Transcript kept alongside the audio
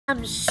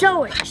I'm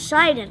so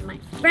excited. My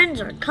friends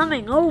are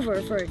coming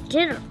over for a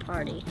dinner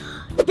party.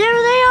 There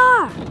they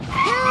are.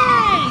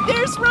 Hey,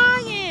 there's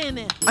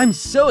Ryan. I'm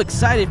so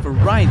excited for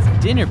Ryan's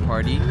dinner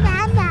party.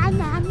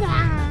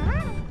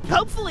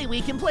 Hopefully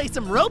we can play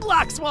some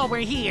Roblox while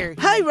we're here.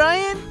 Hi,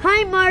 Ryan.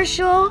 Hi,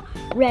 Marshall.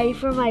 Ready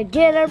for my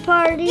dinner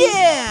party?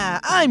 Yeah,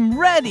 I'm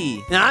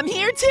ready. I'm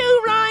here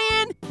too,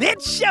 Ryan.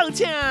 It's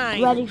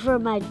showtime. Ready for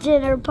my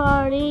dinner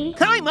party?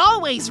 I'm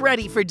always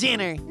ready for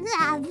dinner.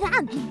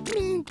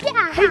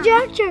 Hey,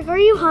 Jack, are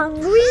you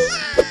hungry?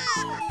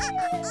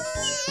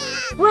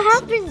 What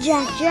happened,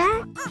 Jack?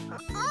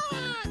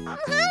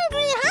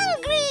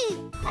 Hungry.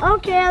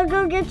 Okay, I'll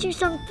go get you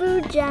some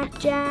food, Jack.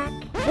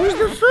 Where's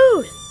the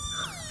food?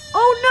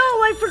 Oh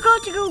no, I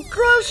forgot to go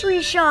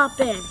grocery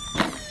shopping.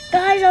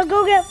 Guys, I'll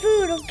go get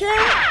food,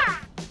 okay?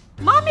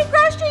 Mommy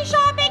grocery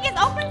shopping is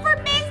open for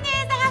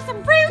business. I have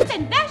some fruits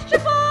and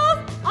vegetables.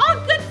 All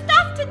good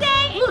stuff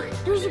today. Look,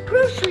 there's a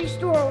grocery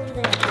store over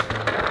there.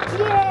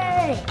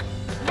 Yay!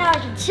 Now I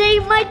can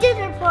save my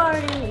dinner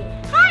party.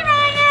 Hi,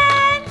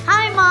 Ryan.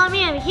 Hi,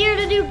 Mommy. I'm here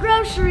to do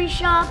grocery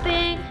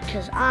shopping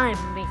because I'm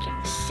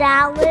making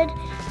salad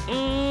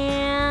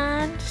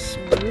and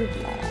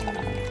smoothie.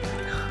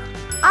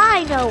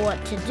 I know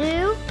what to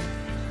do.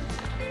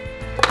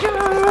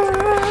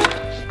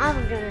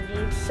 I'm gonna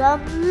need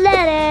some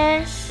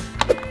lettuce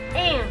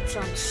and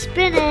some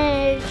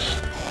spinach.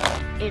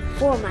 And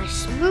for my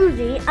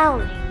smoothie, I'll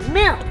need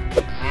milk,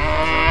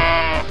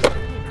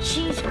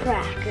 cheese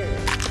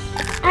crackers,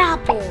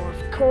 apple,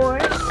 of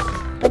course,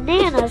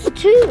 bananas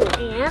too,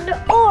 and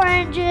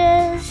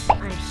oranges.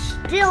 I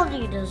still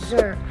need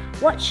dessert.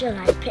 What should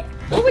I pick?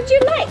 What would you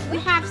like? We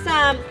have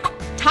some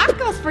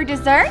tacos for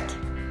dessert.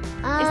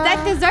 Is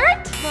that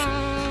dessert?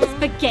 Nah.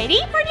 Spaghetti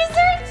for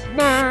dessert?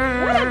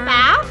 Nah. What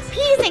about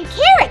peas and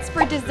carrots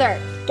for dessert?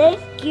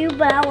 Thank you,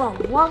 but I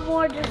want one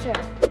more dessert.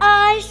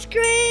 Ice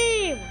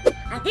cream!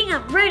 I think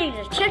I'm ready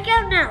to check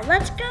out now.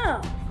 Let's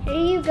go. Here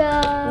you go.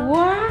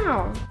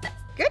 Wow.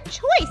 Good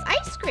choice,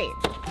 ice cream.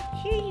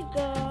 Here you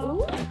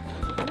go.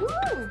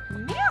 Ooh,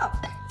 milk.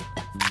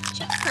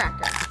 Cheese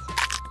crackers.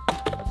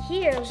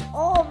 Here's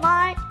all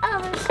my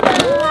other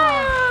stuff.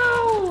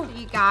 Wow.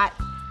 You got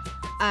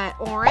an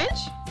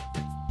orange,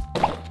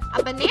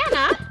 a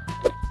banana,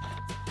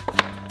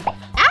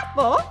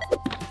 apple,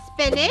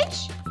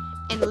 spinach,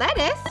 and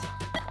lettuce.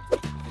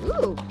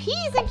 Ooh,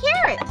 peas and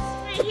carrots.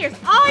 And here's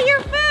all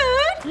your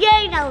food.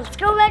 Yay, now let's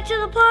go back to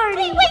the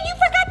party. Wait, you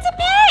forgot to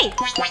pay.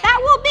 That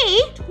will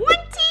be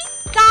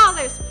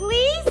 $20,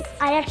 please.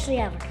 I actually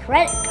have a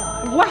credit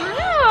card.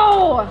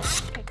 Wow.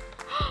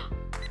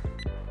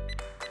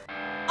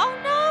 Oh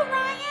no,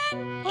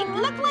 Ryan. It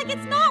looks like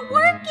it's not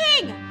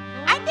working.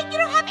 I think you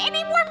don't have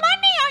any more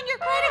money on your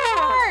credit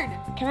card.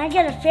 Can I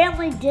get a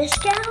family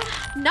discount?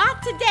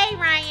 Not today,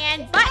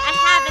 Ryan, but I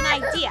have an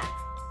idea.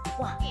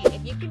 What? And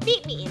if you can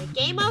beat me in a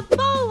game of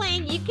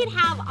bowling, you can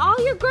have all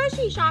your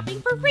grocery shopping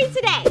for free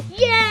today.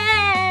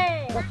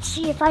 Yay! Let's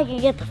see if I can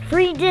get the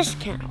free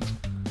discount.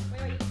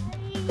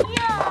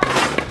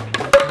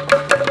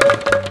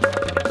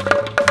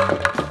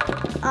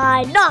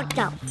 I knocked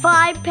out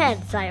 5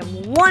 pence. I have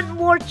one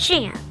more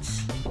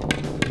chance.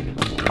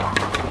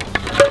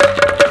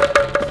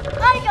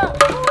 I got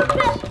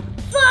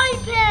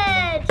 5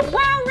 pence!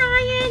 Wow,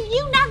 Ryan,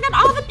 you knocked out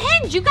all the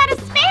pens. You got a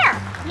spare.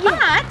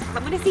 But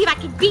I'm going to see if I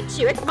can beat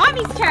you. It's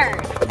Mommy's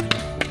turn.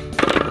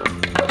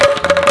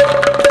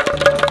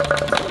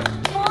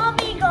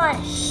 Mommy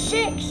got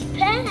 6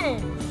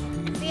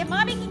 pens. See if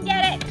Mommy can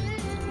get it.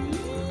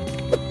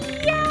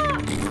 Yeah.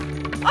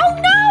 Oh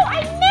no,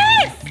 I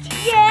missed.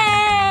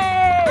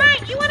 Yay!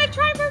 Right, you want to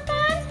try for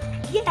fun?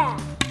 Yeah.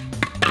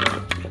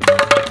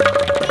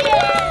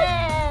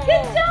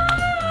 Good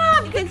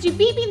job. Since you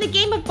beat me in the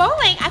game of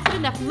bowling, I put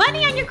enough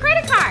money on your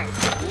credit card.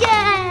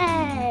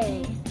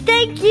 Yay!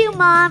 Thank you,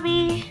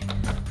 Mommy.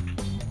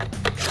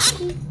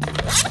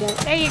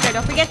 There you go.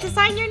 Don't forget to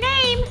sign your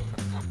name.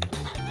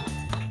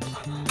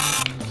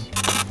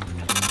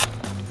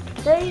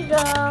 There you go.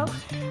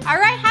 All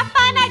right, have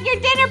fun at your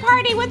dinner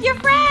party with your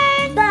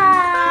friends.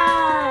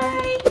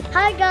 Bye.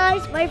 Hi,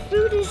 guys. My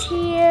food is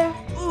here.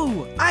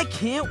 Ooh, I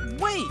can't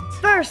wait.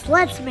 First,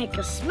 let's make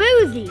a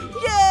smoothie.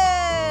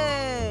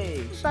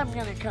 Yay! So I'm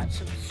gonna cut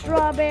some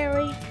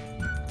strawberry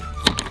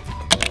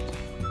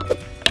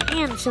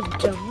and some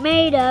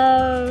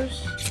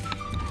tomatoes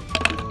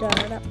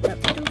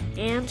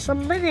and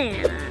some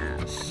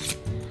bananas.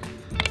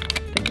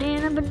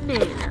 Banana,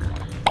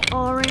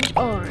 orange.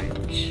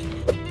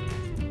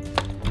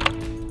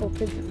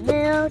 Open the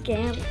milk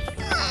and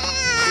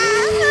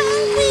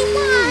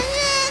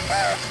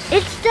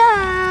it's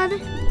done.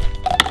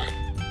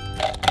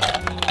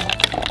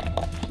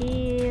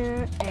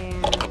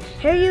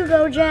 Here you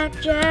go, Jack.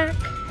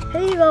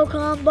 Here you go,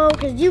 Combo,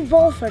 because you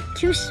both are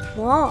too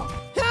small.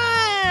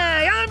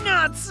 Hey, I'm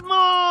not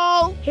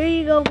small. Here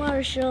you go,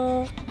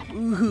 Marshall.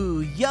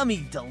 Ooh,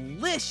 yummy,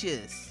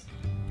 delicious.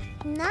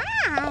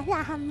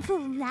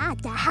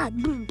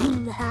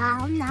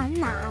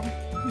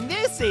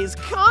 This is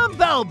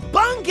Combo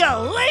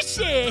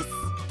Bungalicious.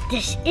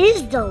 This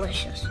is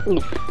delicious.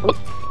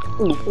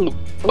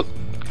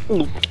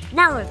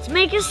 Now let's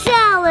make a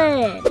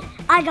salad.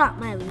 I got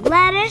my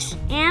lettuce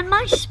and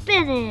my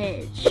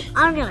spinach.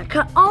 I'm gonna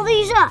cut all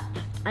these up.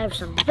 I have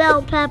some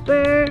bell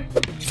pepper.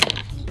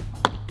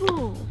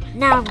 Ooh.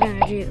 Now I'm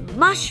gonna do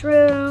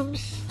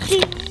mushrooms.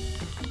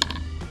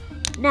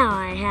 Now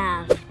I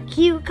have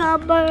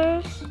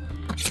cucumbers.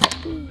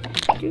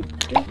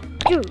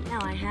 Now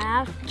I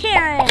have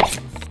carrots.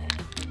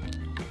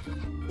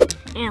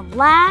 And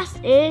last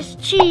is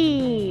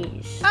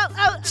cheese.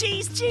 Oh,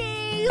 cheese,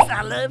 cheese.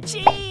 I love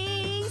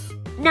cheese.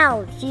 Now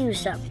let's use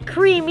some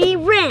creamy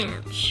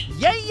ranch.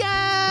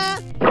 Yeah.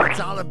 It's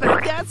all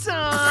about that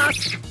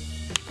sauce.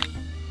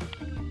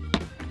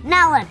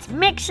 Now let's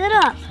mix it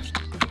up.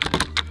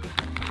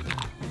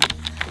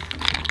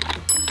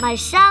 My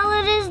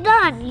salad is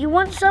done. You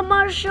want some,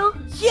 Marshall?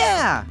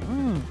 Yeah.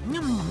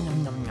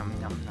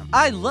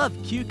 I love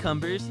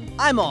cucumbers.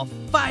 I'm all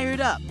fired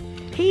up.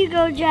 Here you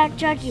go, Jack.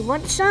 Jack, you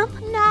want some?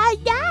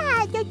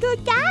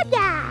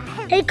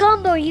 Hey,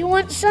 Combo, you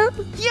want some?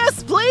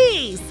 Yes,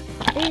 please.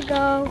 Here you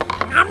go.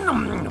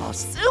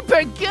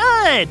 Super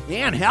good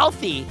and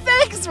healthy.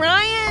 Thanks,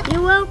 Ryan.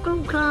 You're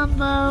welcome,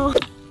 Combo.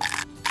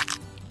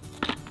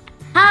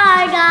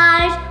 Hi,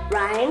 guys.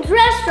 Ryan's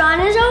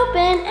restaurant is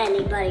open.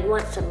 Anybody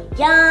want some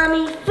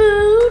yummy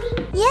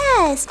food?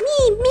 Yes,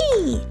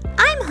 me.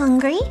 I'm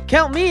hungry.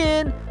 Count me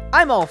in.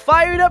 I'm all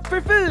fired up for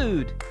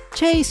food.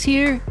 Chase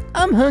here.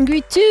 I'm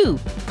hungry too.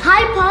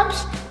 Hi,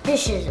 pups.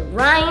 This is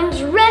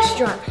Ryan's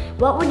restaurant.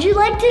 What would you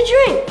like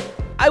to drink?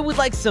 I would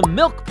like some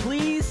milk,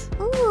 please.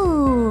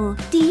 Ooh,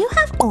 do you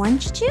have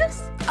orange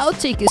juice? I'll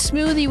take a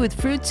smoothie with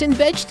fruits and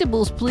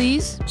vegetables,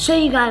 please. So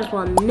you guys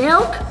want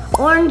milk,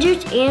 orange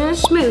juice, and a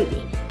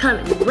smoothie.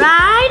 Coming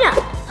right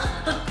up.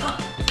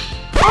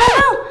 Oh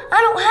no, I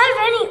don't have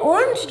any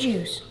orange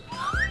juice.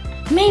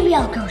 Maybe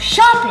I'll go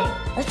shopping.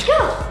 Let's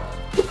go.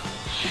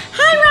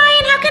 Hi,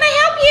 Ryan. How can I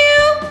help you?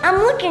 I'm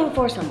looking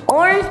for some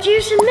orange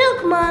juice and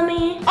milk,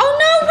 Mommy. Oh,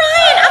 no,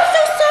 Ryan. I'm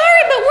so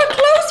sorry, but we're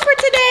closed for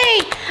today.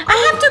 I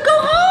have to go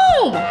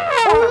home.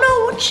 Oh no,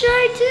 what should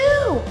I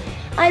do?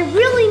 I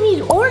really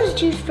need orange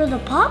juice for the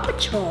Paw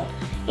Patrol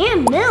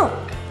and milk.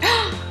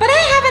 But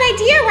I have an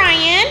idea,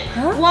 Ryan.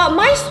 Huh? Well,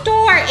 my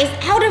store is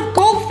out of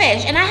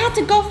goldfish, and I have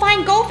to go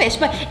find goldfish.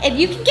 But if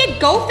you can get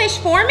goldfish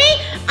for me,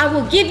 I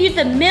will give you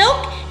the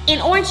milk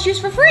and orange juice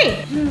for free.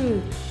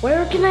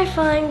 Where can I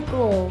find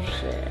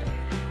goldfish?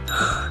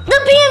 The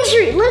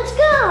pantry, let's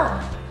go.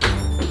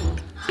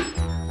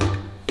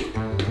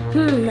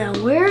 Now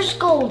where's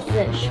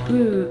goldfish?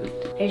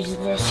 Is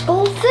this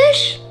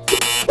goldfish?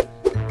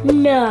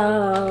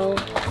 No.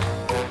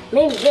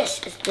 Maybe this.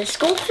 Is this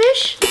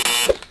goldfish?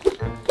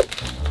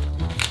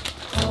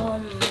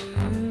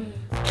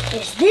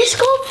 Is this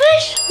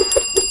goldfish?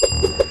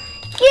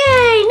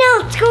 Yay, now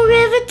let's go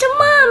give it to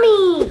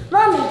Mommy.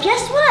 Mommy,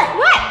 guess what?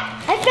 What?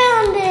 I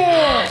found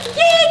it.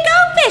 Yay,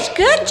 goldfish.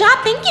 Good job.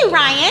 Thank you,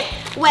 Ryan.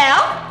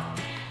 Well,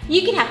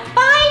 you can have 5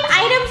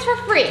 items for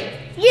free.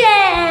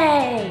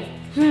 Yay!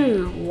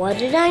 What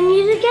did I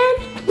need again?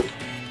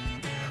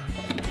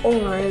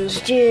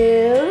 Orange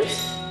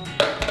juice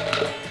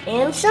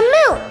and some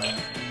milk.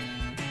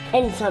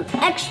 And some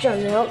extra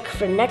milk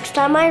for next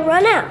time I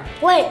run out.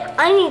 Wait,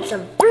 I need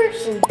some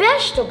fruits and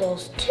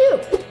vegetables too,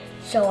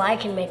 so I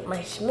can make my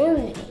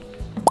smoothie.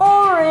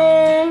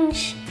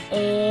 Orange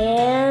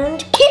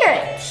and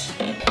carrots.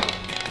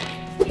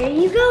 Here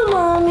you go,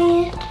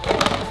 Mommy.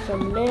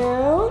 Some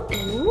milk.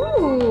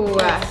 Ooh.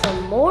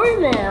 Some more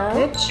milk.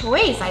 Good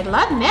choice. I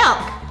love milk.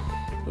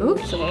 Ooh,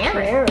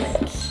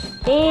 carrots.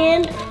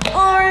 And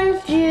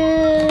orange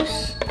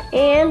juice.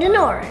 And an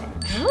orange.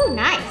 Oh,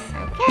 nice.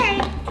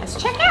 Okay, let's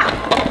check out.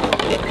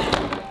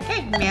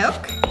 Okay,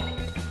 milk.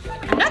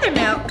 Another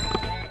milk.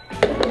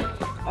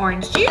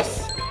 Orange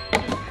juice.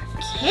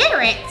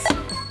 Carrots.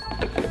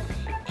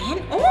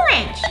 And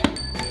orange.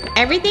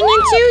 Everything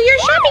into your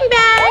shopping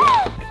bag.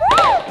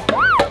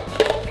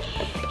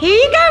 Here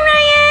you go,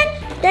 Ryan.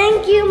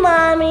 Thank you,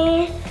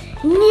 Mommy.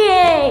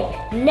 Yay!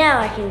 Now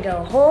I can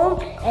go home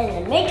and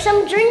then make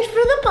some drinks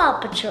for the Paw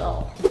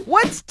Patrol.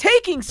 What's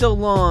taking so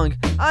long?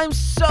 I'm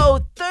so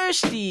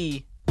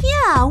thirsty.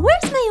 Yeah,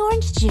 where's my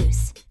orange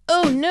juice?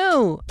 Oh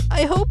no,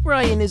 I hope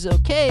Ryan is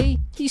okay.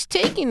 He's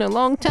taking a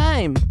long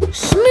time.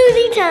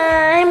 Smoothie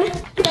time!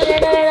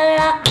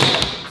 Yeah.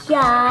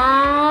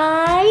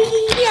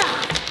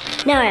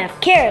 Now I have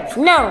carrots.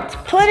 Now let's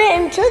put it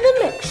into the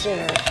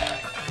mixer.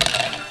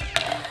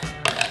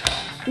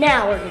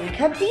 Now we're gonna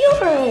cut the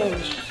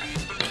orange.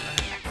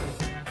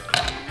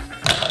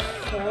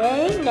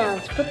 Okay, now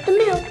let's put the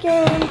milk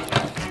in.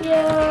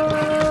 Yeah.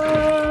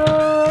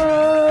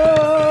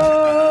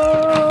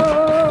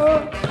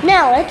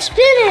 Now let's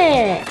spin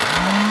it.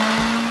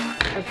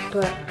 Let's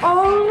put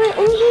all of it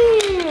in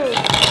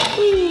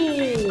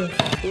here.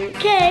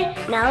 Okay,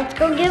 now let's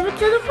go give it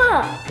to the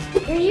pup.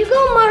 Here you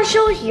go,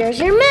 Marshall. Here's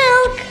your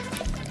milk.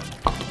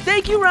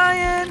 Thank you,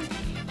 Ryan.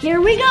 Here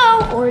we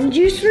go. Orange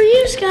juice for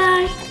you,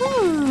 Sky.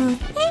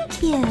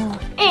 Thank you.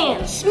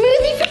 And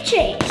smoothie for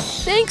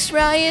Chase. Thanks,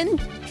 Ryan.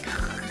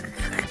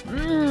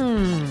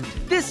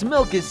 This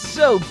milk is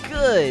so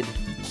good.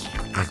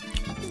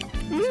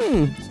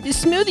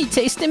 This smoothie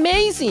tastes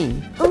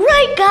amazing. All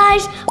right,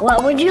 guys,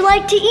 what would you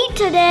like to eat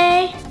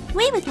today?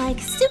 We would like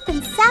soup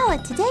and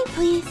salad today,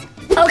 please.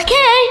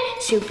 Okay,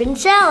 soup and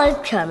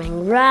salad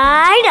coming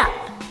right up.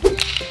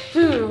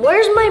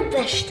 Where's my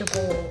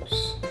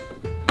vegetables?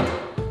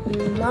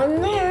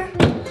 None there.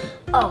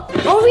 Oh,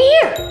 over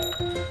here.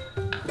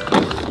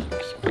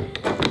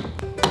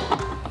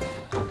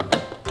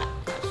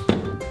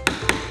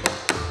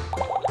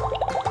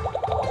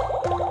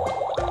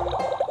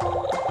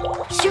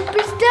 Soup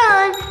is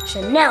done,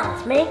 so now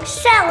let's make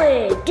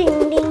salad.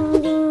 Ding,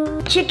 ding,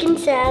 ding. Chicken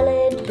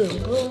salad. Boom,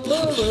 boom,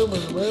 boom, boom,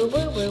 boom, boom,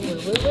 boom, boom, boom,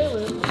 boom,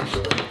 boom.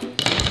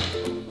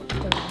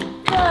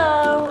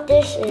 Go.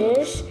 This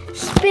is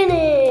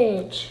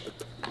spinach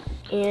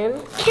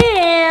and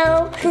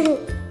kale.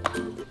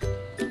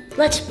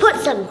 Let's put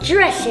some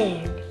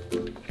dressing.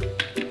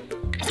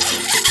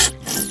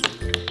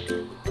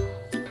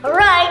 All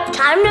right,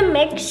 time to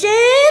mix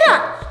it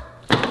up.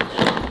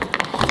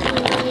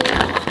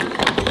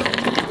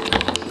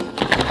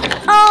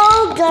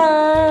 All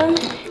done.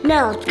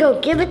 Now let's go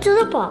give it to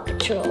the Paw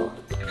Patrol.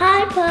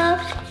 Hi,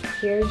 pups.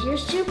 Here's your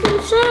soup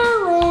and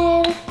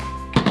salad.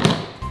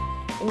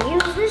 And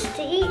use this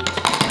to eat.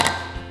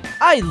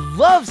 I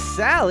love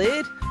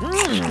salad.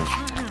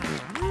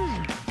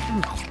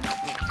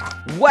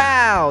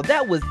 Wow,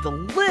 that was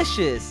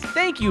delicious.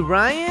 Thank you,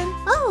 Ryan.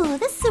 Oh,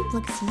 this soup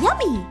looks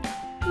yummy.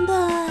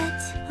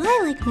 But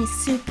I like my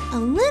soup a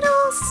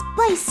little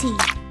spicy.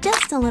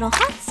 Just a little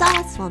hot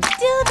sauce will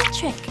do the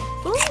trick.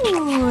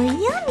 Ooh,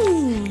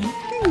 yummy.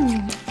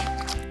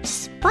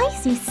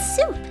 Spicy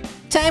soup.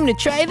 Time to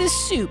try this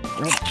soup.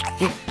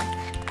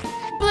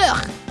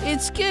 Ugh,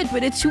 it's good,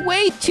 but it's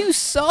way too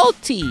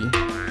salty.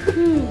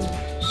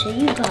 So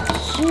you got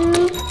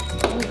soup,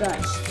 you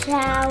got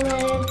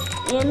salad,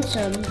 and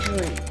some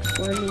drinks.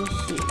 Let me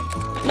see.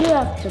 You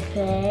have to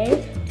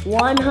pay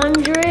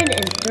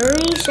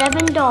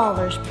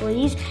 $137,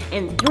 please,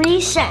 and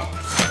 3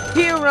 cents.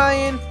 Here,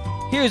 Ryan.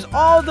 Here's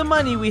all the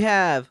money we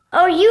have.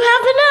 Oh, you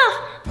have enough.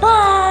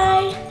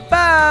 Bye.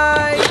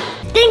 Bye.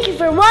 Thank you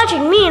for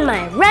watching me in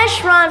my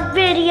restaurant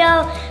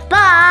video.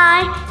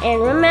 Bye.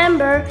 And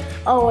remember,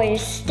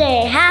 always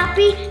stay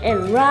happy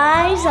and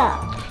rise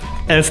up.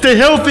 And stay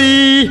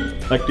healthy,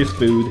 like this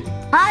food.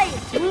 Hi,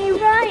 it's me,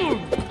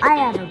 Ryan. I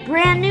have a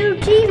brand new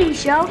TV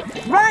show,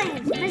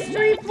 Ryan's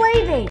Mystery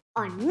Playdate,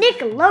 on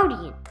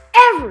Nickelodeon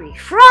every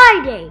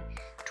Friday,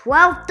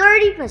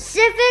 12:30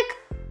 Pacific.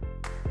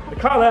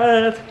 Call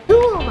it. Who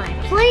will my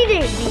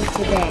playdate be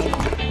today?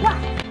 What?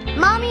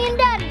 Mommy and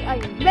Daddy, are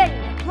you ready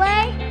to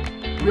play?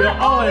 We're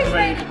always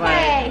ready to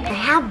play. I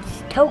have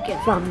this token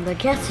from the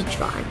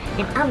Guessatron,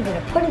 and I'm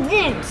gonna put it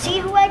in and see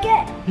who I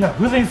get. Yeah,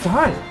 who's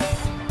inside?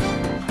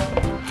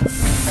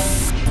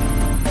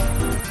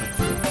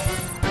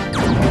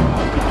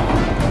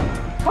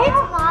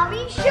 It's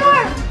Mommy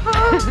Shark!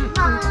 Mommy!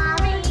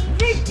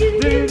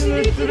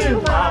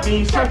 Mommy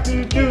shark,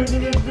 do do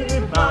do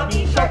do.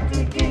 Mommy shark,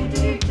 do do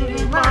do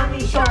do.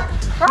 Mommy shark.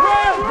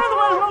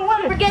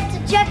 Run! Forget to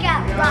check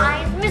out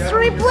Ryan's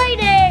Mystery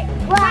Playdate!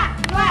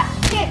 Clap, clap,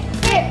 kick,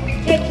 kick,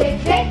 shake,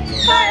 shake, shake,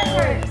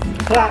 fireworks!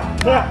 Clap,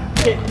 clap,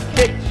 kick,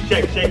 kick,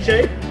 shake, shake,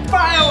 shake.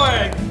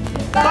 Fireworks!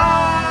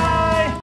 Bye!